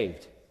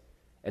saved.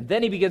 And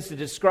then he begins to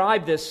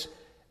describe this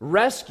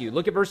rescue.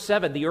 Look at verse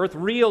 7. The earth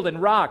reeled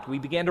and rocked. We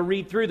began to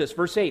read through this.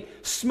 Verse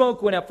 8,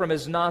 smoke went up from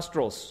his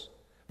nostrils.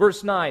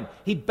 Verse 9,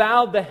 he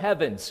bowed the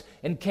heavens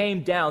and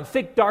came down.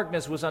 Thick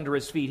darkness was under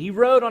his feet. He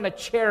rode on a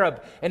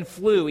cherub and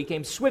flew. He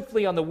came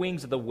swiftly on the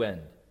wings of the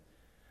wind.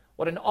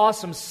 What an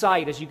awesome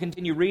sight as you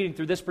continue reading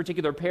through this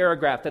particular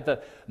paragraph, that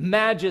the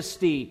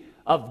majesty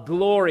of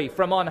glory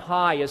from on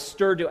high is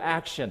stirred to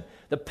action.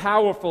 The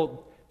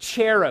powerful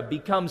cherub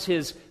becomes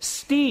his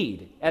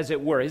steed, as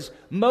it were, his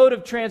mode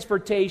of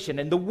transportation,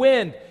 and the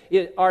wind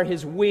are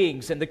his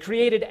wings, and the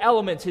created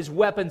elements his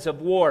weapons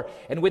of war.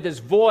 And with his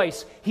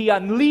voice, he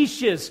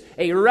unleashes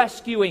a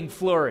rescuing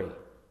flurry.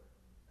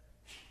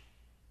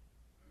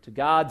 To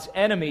God's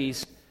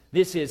enemies,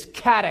 this is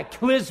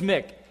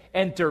cataclysmic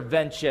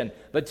intervention.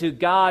 But to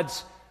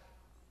God's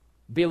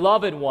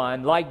beloved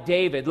one, like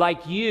David,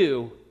 like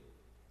you,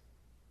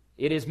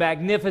 it is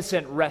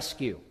magnificent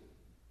rescue.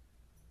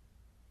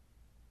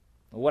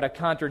 What a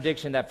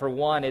contradiction that for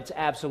one it's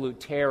absolute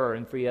terror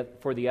and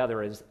for the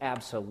other is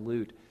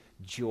absolute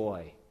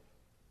joy.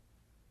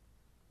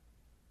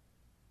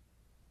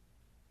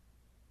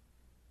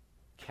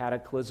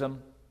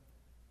 Cataclysm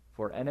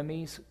for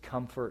enemies,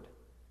 comfort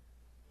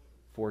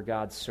for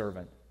God's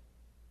servant.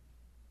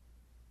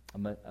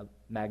 A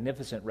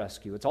magnificent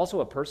rescue. It's also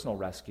a personal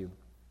rescue.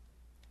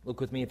 Look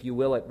with me, if you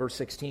will, at verse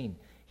 16.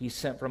 He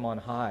sent from on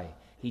high.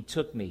 He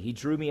took me. He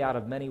drew me out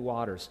of many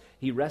waters.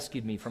 He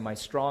rescued me from my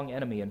strong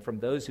enemy and from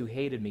those who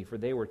hated me, for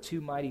they were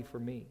too mighty for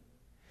me.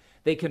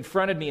 They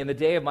confronted me in the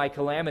day of my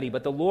calamity,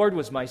 but the Lord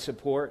was my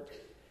support.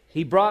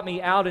 He brought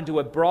me out into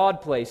a broad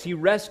place. He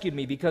rescued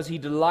me because he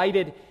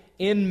delighted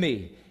in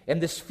me. And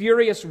this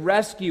furious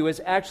rescue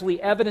is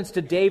actually evidence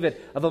to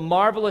David of a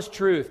marvelous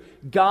truth.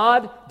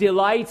 God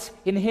delights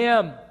in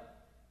him.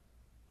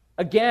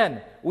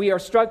 Again, we are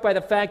struck by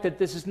the fact that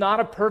this is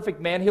not a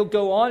perfect man. He'll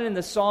go on in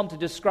the psalm to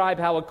describe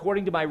how,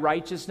 according to my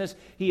righteousness,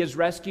 he has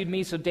rescued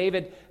me. So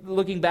David,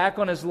 looking back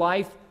on his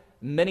life,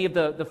 many of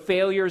the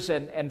failures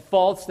and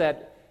faults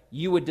that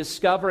you would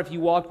discover if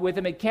you walked with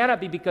him, it cannot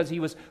be because he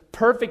was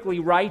perfectly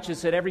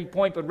righteous at every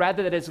point, but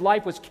rather that his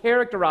life was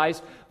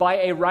characterized by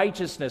a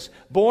righteousness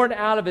born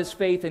out of his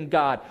faith in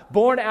God,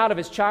 born out of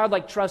his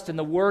childlike trust in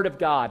the Word of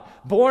God,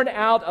 born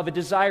out of a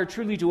desire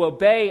truly to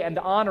obey and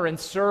honor and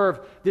serve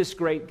this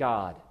great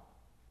God.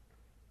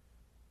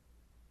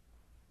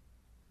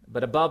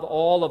 But above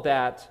all of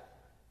that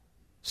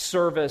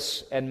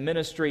service and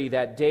ministry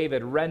that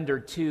David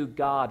rendered to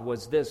God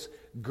was this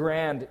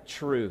grand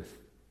truth.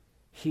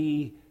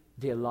 He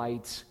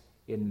delights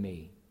in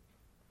me.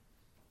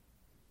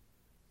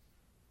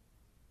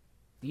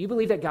 Do you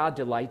believe that God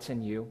delights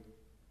in you?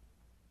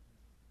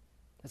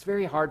 It's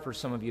very hard for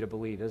some of you to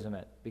believe, isn't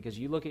it? Because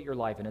you look at your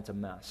life and it's a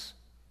mess.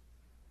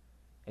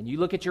 And you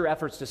look at your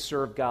efforts to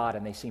serve God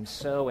and they seem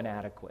so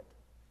inadequate.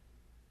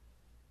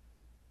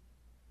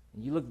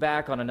 And you look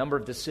back on a number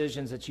of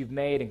decisions that you've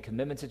made and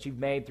commitments that you've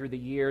made through the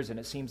years, and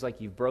it seems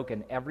like you've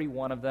broken every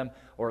one of them,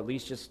 or at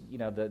least just,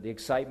 the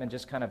excitement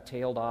just kind of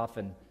tailed off,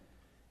 and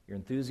your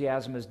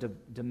enthusiasm is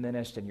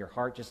diminished, and your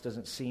heart just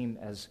doesn't seem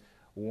as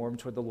warm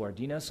toward the Lord.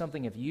 Do you know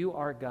something? If you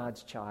are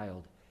God's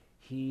child,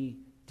 He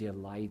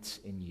delights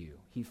in you.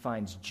 He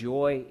finds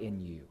joy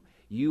in you.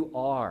 You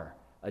are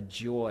a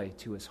joy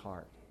to His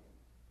heart.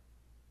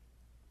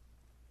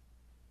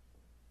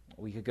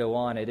 We could go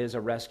on. It is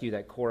a rescue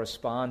that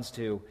corresponds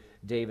to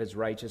David's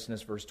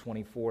righteousness, verse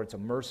 24. It's a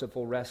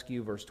merciful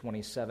rescue, verse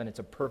 27. It's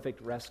a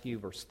perfect rescue,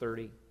 verse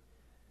 30.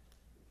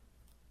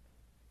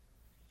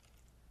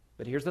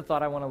 But here's the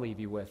thought I want to leave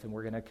you with, and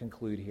we're going to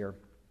conclude here.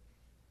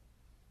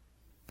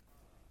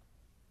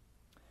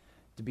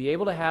 To be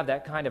able to have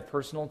that kind of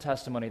personal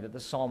testimony that the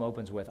psalm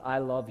opens with, I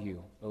love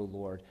you, O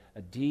Lord,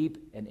 a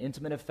deep and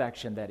intimate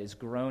affection that is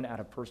grown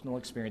out of personal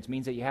experience,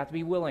 means that you have to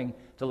be willing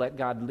to let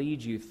God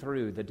lead you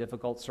through the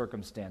difficult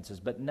circumstances.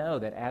 But know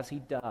that as he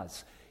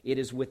does, it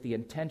is with the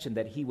intention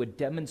that he would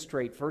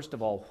demonstrate, first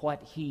of all,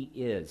 what he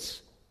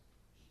is: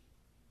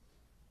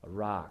 a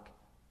rock,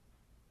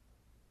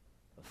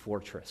 a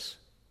fortress,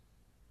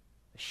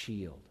 a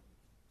shield.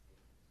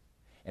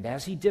 And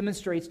as he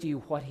demonstrates to you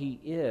what he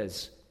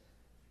is,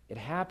 it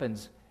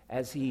happens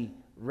as he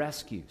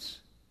rescues,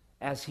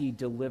 as he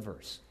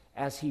delivers,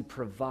 as he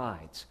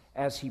provides,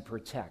 as he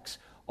protects.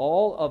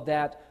 All of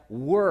that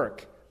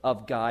work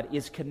of God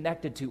is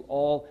connected to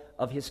all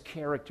of his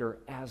character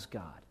as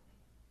God.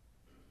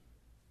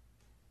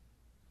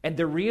 And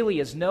there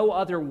really is no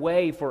other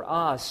way for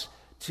us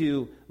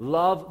to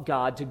love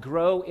God, to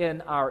grow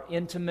in our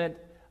intimate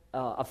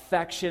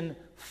affection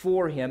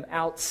for him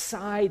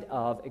outside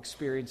of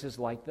experiences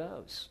like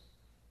those.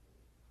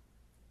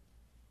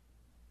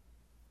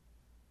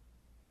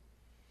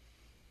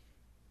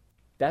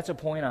 That's a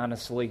point,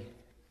 honestly,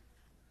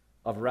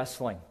 of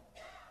wrestling.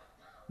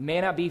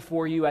 May not be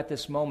for you at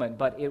this moment,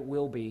 but it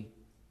will be.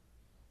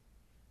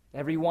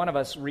 Every one of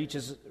us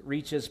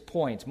reaches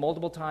points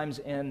multiple times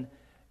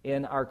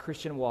in our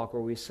Christian walk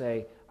where we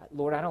say,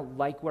 Lord, I don't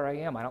like where I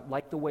am. I don't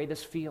like the way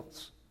this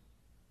feels.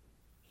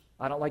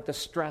 I don't like the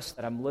stress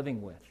that I'm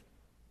living with.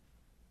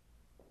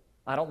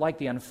 I don't like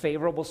the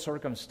unfavorable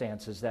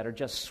circumstances that are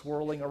just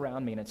swirling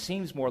around me, and it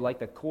seems more like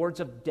the cords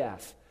of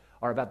death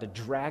are about to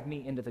drag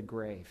me into the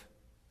grave.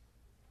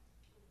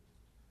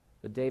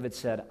 But David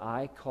said,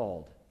 I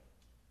called.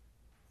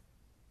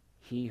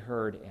 He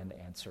heard and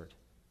answered.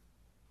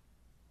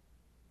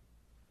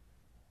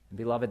 And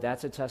beloved,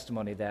 that's a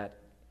testimony that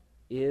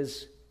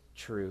is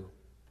true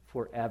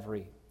for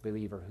every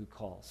believer who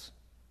calls.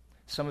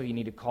 Some of you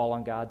need to call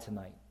on God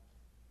tonight.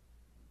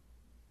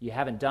 You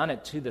haven't done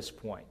it to this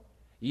point.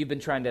 You've been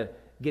trying to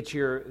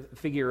figure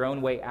your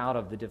own way out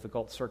of the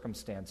difficult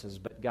circumstances,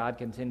 but God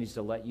continues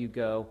to let you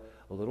go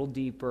a little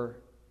deeper,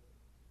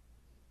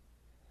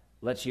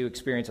 lets you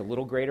experience a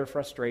little greater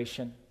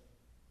frustration,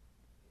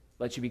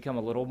 lets you become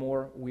a little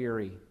more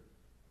weary,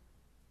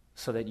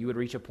 so that you would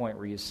reach a point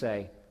where you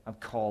say, I'm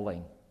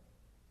calling.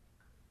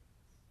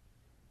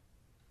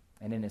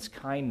 And in his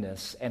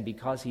kindness, and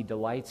because he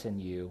delights in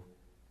you,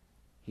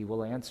 he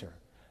will answer.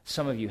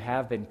 Some of you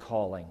have been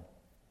calling,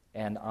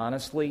 and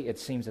honestly, it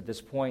seems at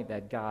this point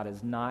that God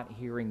is not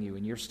hearing you,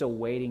 and you're still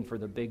waiting for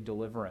the big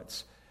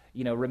deliverance.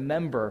 You know,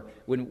 remember,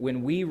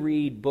 when we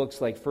read books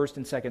like 1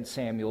 and 2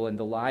 Samuel, and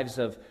the lives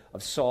of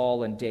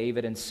Saul and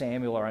David and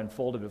Samuel are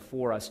unfolded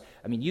before us,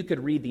 I mean, you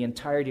could read the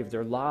entirety of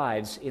their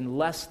lives in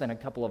less than a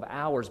couple of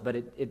hours, but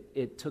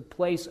it took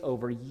place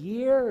over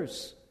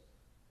years.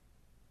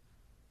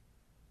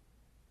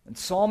 And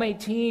Psalm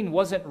 18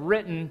 wasn't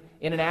written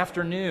in an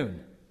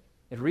afternoon.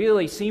 It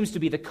really seems to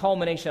be the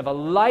culmination of a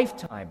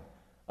lifetime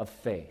of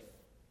faith.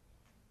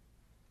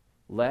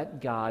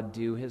 Let God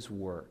do his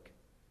work.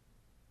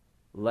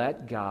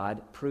 Let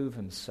God prove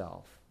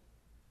himself.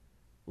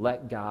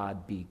 Let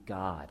God be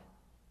God.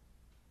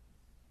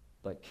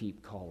 But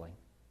keep calling.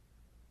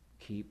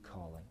 Keep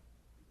calling.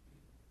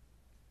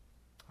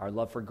 Our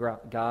love for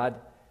God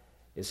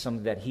is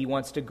something that he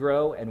wants to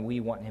grow, and we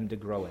want him to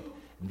grow it.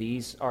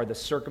 These are the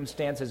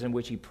circumstances in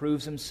which he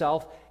proves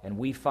himself, and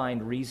we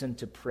find reason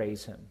to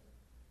praise him.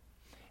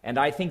 And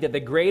I think that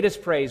the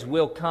greatest praise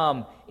will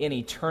come in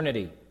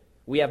eternity.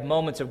 We have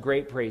moments of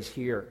great praise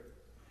here.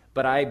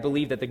 But I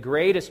believe that the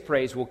greatest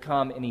praise will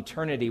come in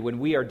eternity when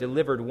we are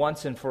delivered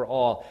once and for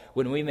all,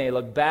 when we may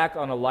look back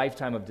on a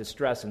lifetime of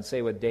distress and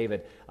say with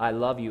David, I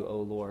love you, O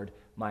Lord,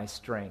 my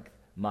strength,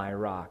 my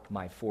rock,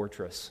 my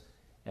fortress,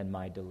 and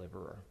my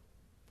deliverer.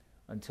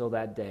 Until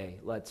that day,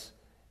 let's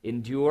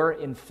endure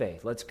in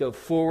faith. Let's go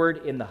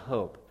forward in the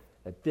hope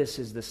that this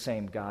is the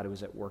same God who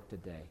is at work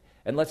today.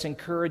 And let's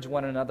encourage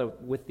one another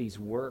with these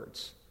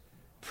words,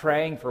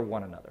 praying for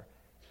one another,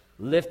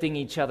 lifting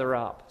each other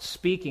up,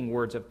 speaking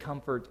words of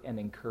comfort and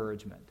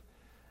encouragement.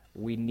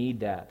 We need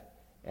that,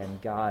 and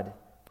God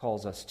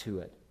calls us to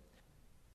it.